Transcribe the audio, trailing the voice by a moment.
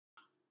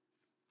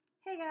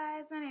Hey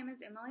guys, my name is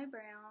Emily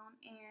Brown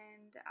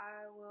and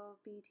I will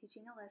be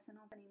teaching a lesson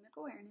on phonemic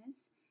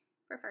awareness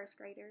for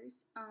first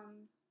graders.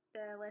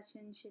 The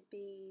lesson should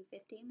be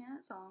 15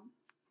 minutes long,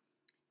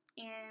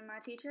 and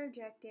my teacher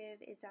objective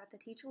is that the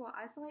teacher will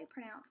isolate,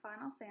 pronounce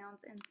final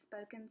sounds in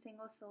spoken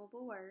single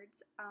syllable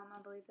words.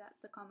 I believe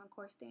that's the Common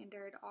Core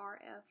Standard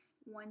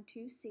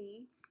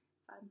RF12C,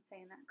 if I'm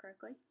saying that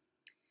correctly.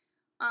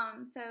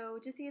 So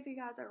just to give you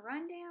guys a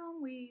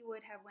rundown, we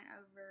would have went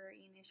over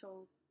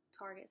initial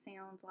target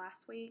sounds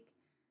last week.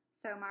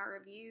 So my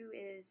review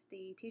is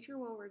the teacher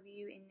will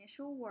review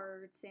initial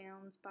word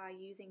sounds by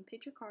using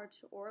picture cards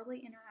to orally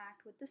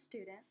interact with the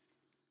students.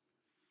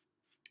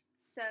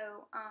 So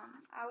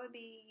I would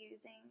be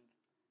using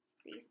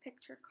these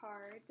picture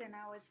cards, and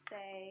I would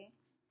say,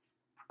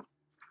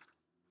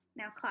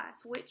 now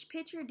class, which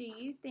picture do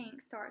you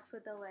think starts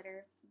with the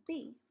letter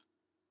B?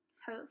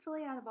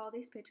 Hopefully out of all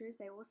these pictures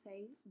they will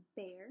say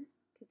bear,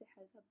 because it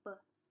has a B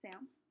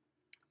sound.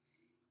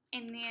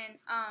 And then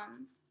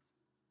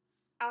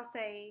I'll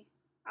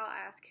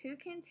ask, who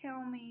can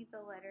tell me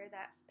the letter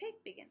that pig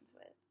begins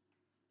with,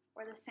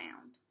 or the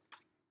sound?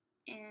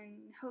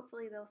 And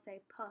hopefully they'll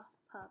say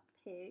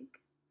pig.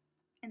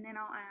 And then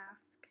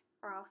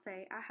I'll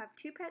say, I have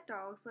 2 pet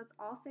dogs. Let's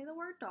all say the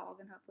word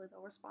dog, and hopefully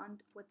they'll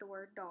respond with the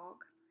word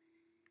dog.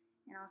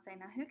 And I'll say,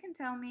 now who can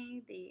tell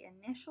me the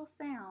initial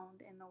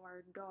sound in the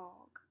word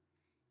dog?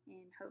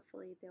 And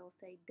hopefully they'll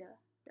say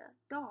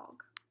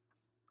dog.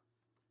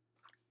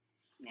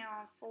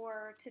 Now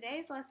for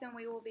today's lesson,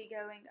 we will be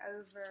going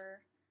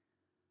over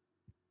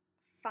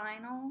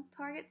final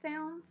target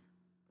sounds.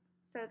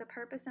 So the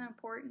purpose and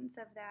importance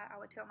of that, I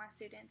would tell my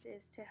students,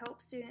 is to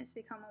help students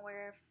become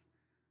aware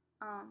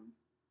of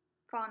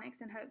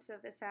phonics in hopes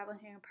of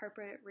establishing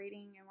appropriate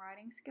reading and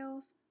writing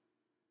skills.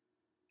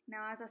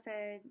 Now, as I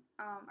said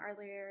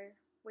earlier,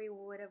 we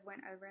would have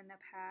went over in the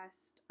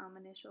past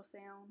initial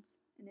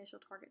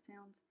target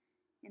sounds.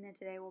 And then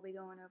today we'll be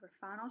going over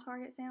final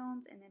target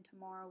sounds, and then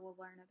tomorrow we'll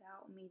learn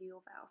about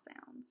medial vowel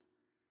sounds.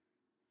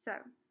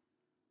 So,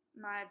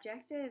 my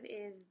objective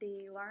is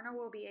the learner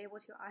will be able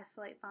to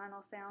isolate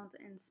final sounds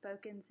in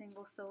spoken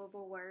single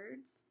syllable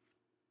words.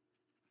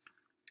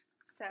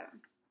 So,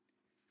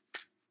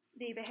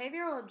 the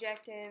behavioral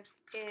objective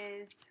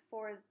is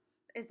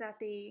that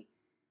the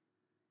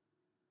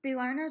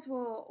learners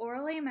will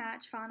orally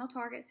match final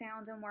target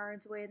sounds and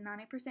words with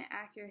 90%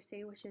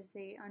 accuracy, which is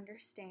the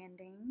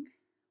understanding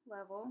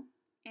level.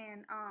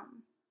 And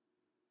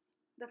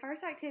the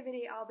first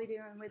activity I'll be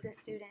doing with the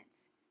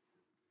students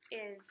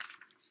is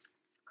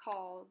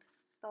called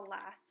The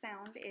Last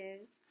Sound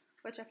Is,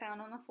 which I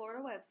found on the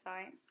Florida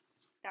website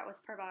that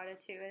was provided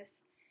to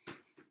us.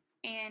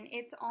 And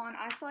it's on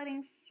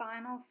isolating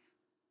final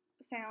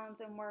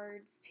sounds and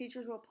words.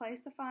 Teachers will place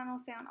the final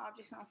sound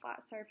objects on a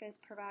flat surface,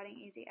 providing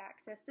easy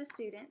access to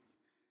students.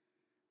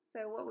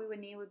 So what we would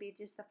need would be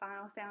just the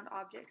final sound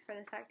objects for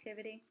this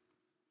activity.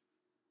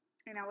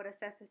 And I would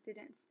assess the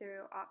students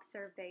through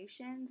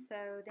observation.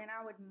 So then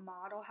I would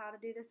model how to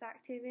do this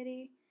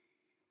activity.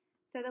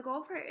 So the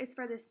goal is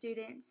for the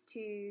students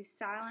to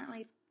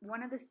silently,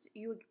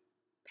 you would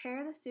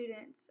pair the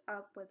students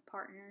up with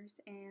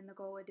partners, and the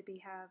goal would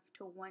be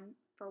for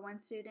one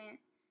student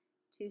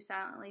to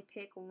silently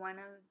pick one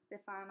of the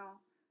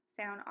final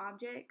sound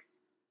objects,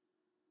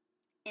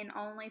 and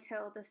only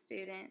tell the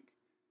student,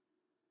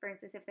 for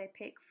instance, if they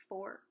pick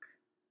fork,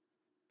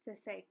 to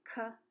say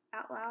k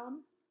out loud.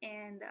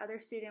 And the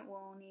other student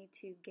will need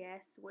to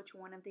guess which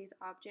one of these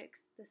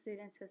objects the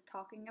student is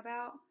talking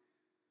about.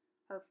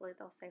 Hopefully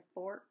they'll say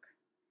fork,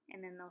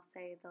 and then they'll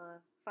say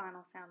the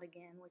final sound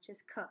again, which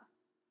is k.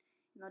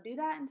 And they'll do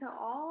that until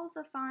all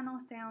the final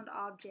sound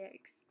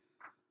objects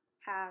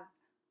have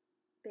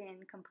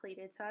been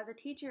completed. So as a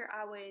teacher,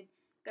 I would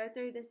go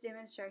through this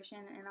demonstration,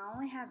 and I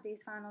only have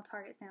these final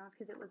target sounds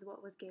because it was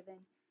what was given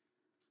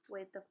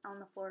on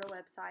the Florida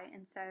website.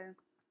 And so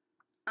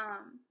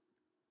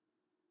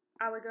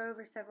I would go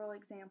over several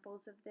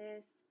examples of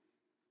this.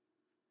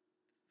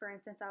 For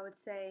instance, I would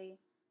say,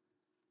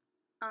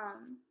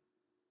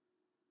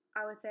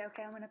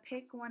 okay, I'm going to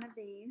pick one of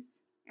these,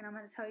 and I'm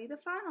going to tell you the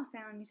final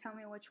sound, and you tell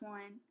me which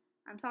one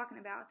I'm talking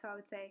about. So I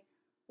would say,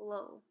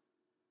 low.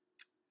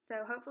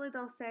 So hopefully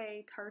they'll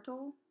say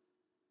turtle,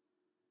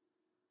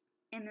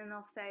 and then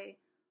they'll say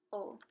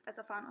ol as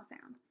a final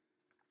sound.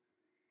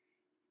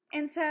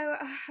 And so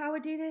I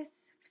would do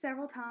this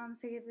several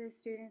times to give the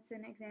students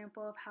an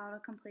example of how to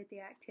complete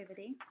the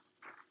activity.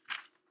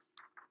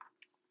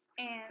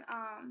 And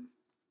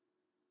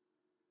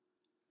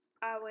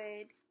I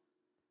would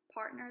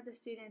partner the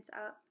students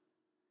up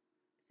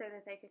so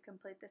that they could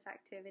complete this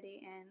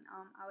activity, and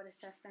I would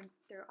assess them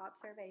through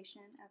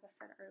observation, as I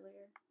said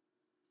earlier.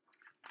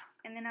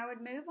 And then I would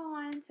move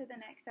on to the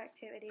next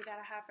activity that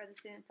I have for the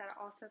students that I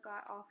also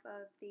got off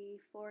of the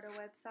Florida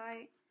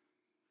website,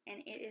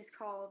 and it is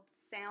called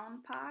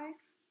Sound Pie.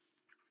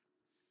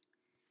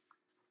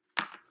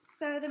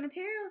 So the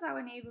materials I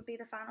would need would be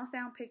the final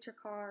sound picture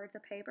cards, a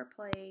paper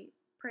plate,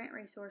 print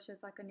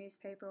resources like a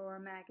newspaper or a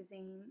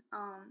magazine,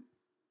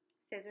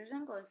 scissors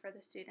and glue for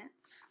the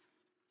students.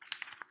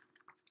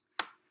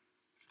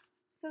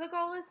 So the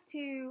goal is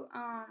to,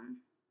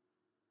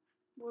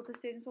 well, the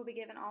students will be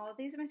given all of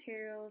these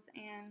materials,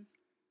 and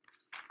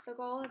the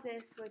goal of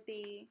this would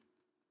be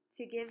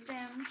to give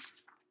them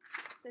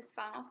this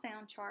final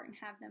sound chart and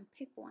have them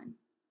pick one.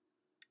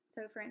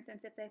 So for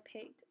instance, if they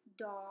picked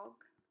dog,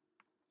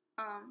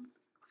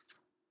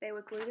 they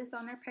would glue this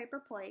on their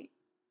paper plate,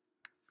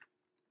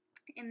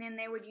 and then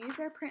they would use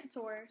their print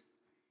source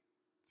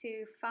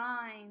to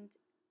find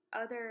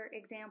other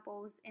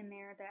examples in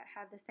there that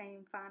have the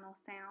same final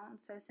sound.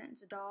 So since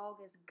dog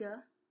is g,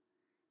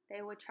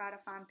 they would try to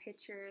find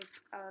pictures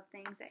of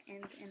things that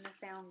end in the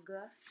sound g.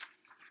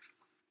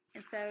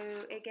 And so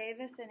it gave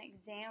us an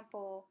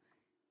example,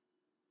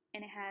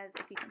 and it has,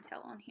 if you can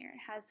tell on here,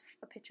 it has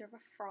a picture of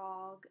a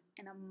frog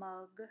and a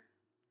mug.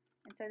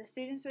 And so the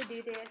students would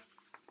do this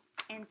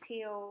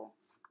until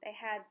they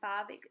had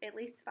at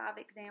least five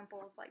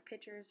examples, like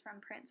pictures from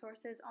print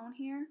sources on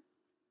here.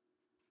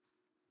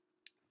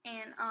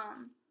 And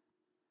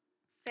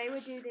they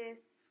would do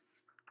this,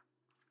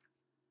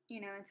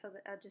 you know, until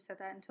I just said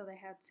that, until they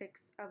had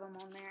 6 of them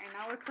on there. And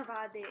I would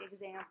provide the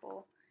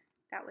example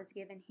that was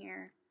given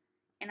here.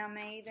 And I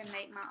may even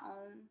make my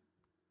own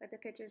with the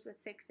pictures, with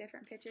 6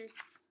 different pictures.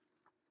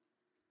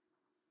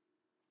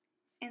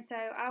 And so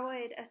I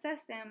would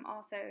assess them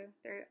also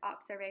through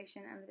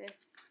observation of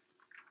this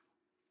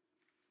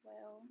as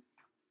well.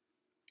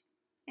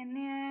 And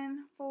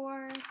then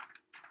for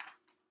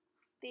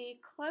the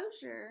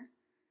closure,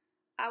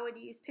 I would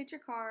use picture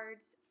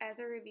cards as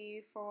a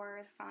review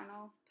for the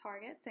final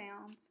target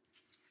sounds.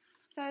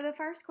 So the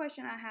first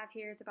question I have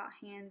here is about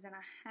hands, and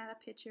I had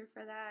a picture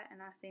for that,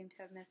 and I seem to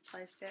have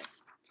misplaced it.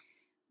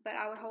 But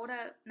I would hold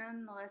up,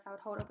 nonetheless, I would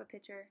hold up a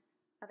picture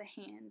of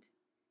a hand,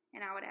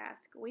 and I would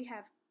ask, we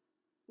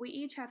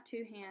each have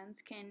 2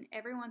 hands. Can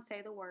everyone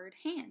say the word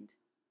hand?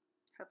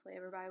 Hopefully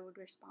everybody would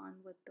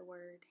respond with the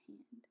word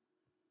hand.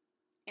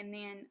 And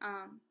then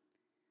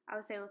I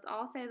would say, let's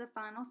all say the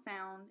final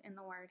sound in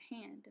the word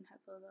hand, and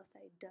hopefully they'll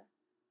say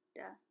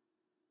duh,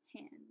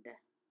 hand.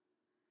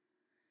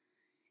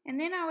 And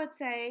then I would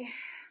say,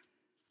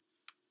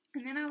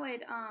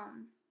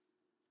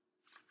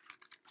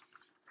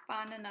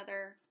 find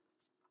another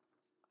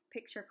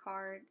picture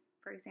card,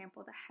 for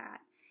example, the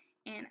hat,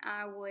 and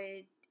I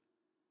would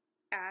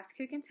ask,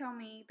 who can tell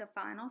me the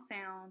final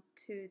sound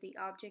to the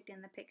object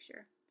in the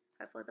picture?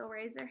 Hopefully they'll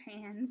raise their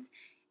hands,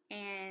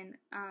 and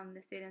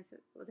the students,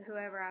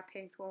 whoever I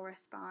picked, will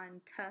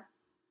respond "t"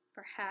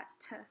 for hat,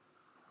 "t."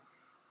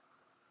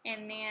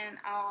 And then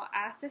I'll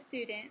ask the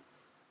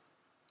students,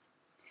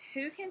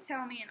 who can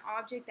tell me an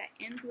object that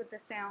ends with the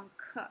sound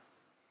 "k"?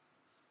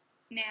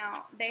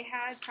 Now, they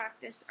had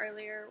practice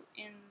earlier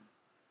in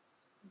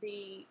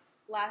the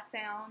last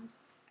sound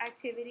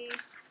activity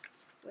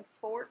with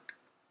fork,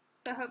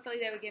 so hopefully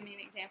they would give me an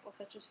example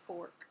such as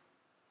fork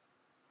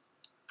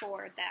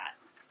for that.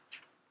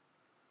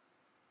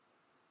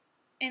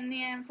 And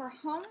then for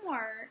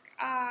homework,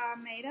 I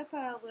made up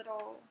a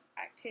little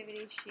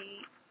activity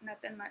sheet,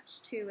 nothing much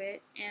to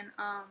it, and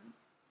I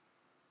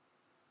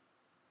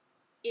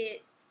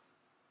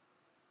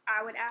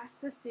would ask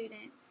the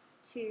students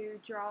to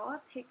draw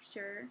a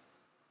picture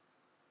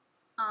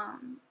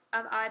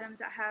of items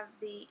that have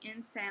the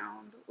end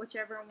sound,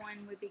 whichever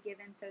one would be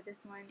given. So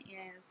this one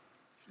is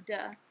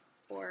duh,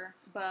 or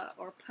buh,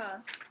 or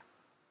puh.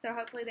 So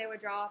hopefully they would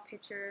draw a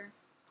picture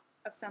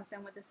of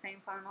something with the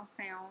same final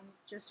sound.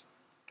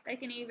 They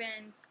can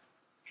even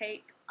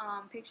take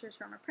pictures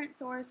from a print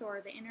source or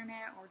the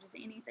internet or just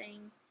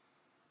anything.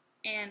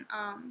 And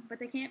but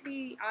they can't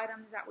be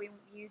items that we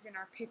use in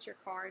our picture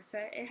card. So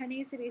it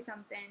needs to be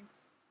something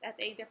that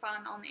they either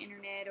find on the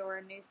internet or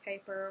a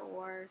newspaper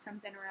or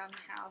something around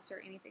the house or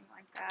anything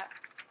like that.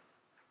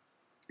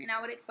 And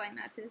I would explain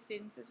that to the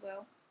students as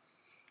well.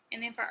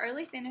 And then for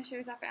early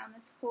finishers, I found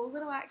this cool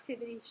little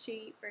activity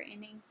sheet for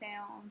ending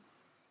sounds.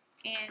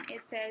 And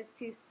it says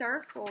to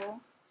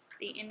circle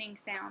the ending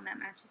sound that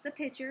matches the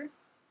picture.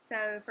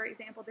 So for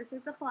example, this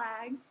is the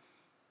flag,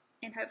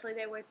 and hopefully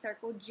they would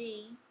circle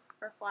G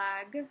for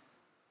flag,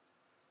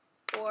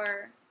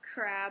 or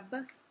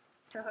crab,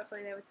 so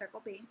hopefully they would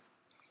circle B. And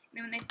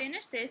then when they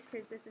finish this,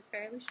 because this is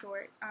fairly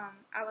short,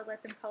 I would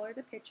let them color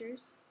the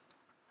pictures.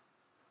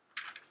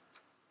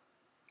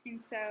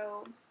 And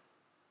so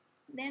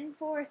then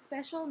for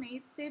special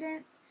needs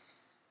students,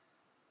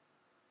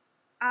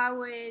 I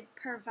would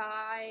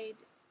provide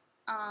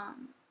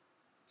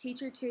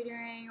teacher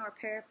tutoring or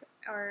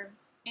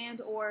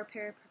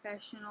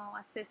paraprofessional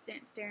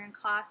assistance during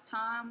class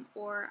time,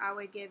 or I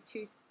would give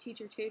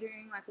teacher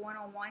tutoring, like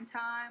one-on-one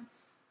time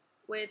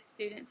with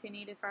students who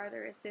needed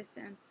further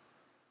assistance.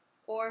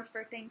 Or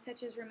for things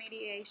such as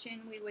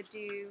remediation, we would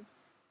do,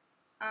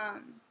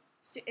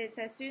 it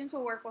says students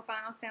will work with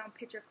final sound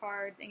picture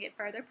cards and get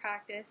further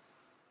practice.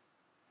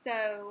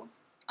 So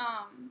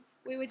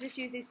we would just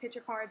use these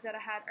picture cards that I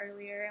had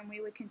earlier, and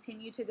we would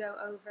continue to go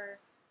over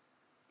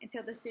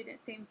until the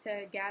students seemed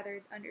to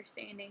gather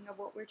understanding of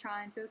what we're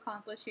trying to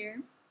accomplish here.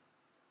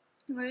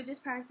 And we would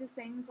just practice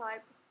things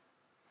like,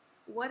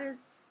 what is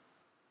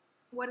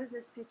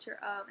this picture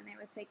of? And they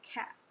would say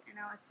cat, and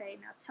I would say,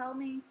 now tell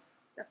me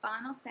the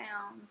final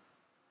sound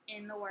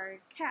in the word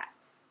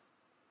cat.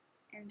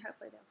 And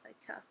hopefully they'll say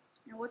tuh.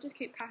 And we'll just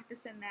keep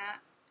practicing that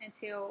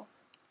until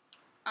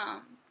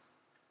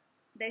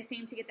they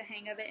seem to get the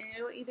hang of it. And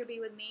it'll either be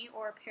with me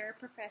or a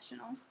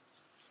paraprofessional.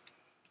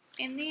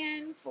 And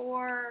then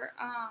for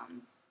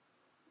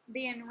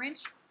the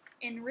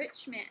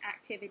enrichment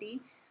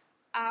activity,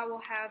 I will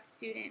have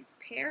students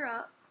pair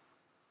up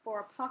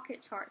for a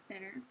pocket chart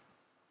center,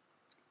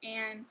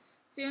 and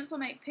students will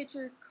make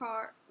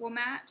will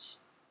match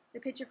the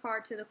picture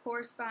card to the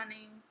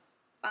corresponding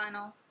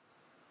final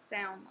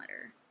sound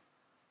letter.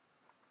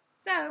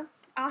 So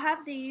I'll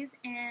have these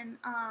in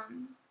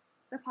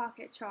the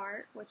pocket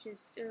chart, which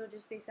is, it'll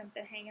just be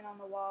something hanging on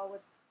the wall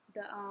with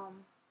the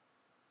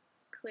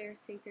clear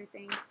see-through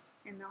things,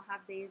 and they'll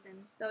have these, and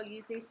they'll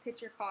use these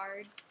picture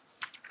cards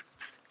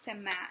to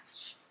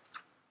match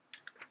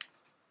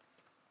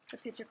the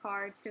picture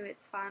card to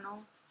its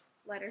final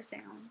letter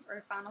sound,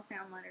 or final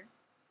sound letter.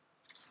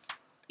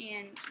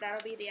 And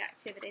that'll be the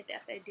activity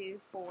that they do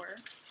for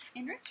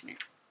enrichment.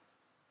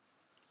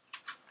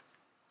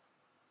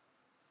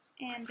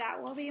 And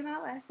that will be my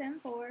lesson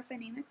for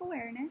phonemic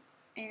awareness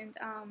and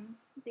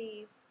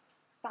the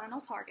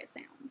final target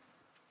sounds.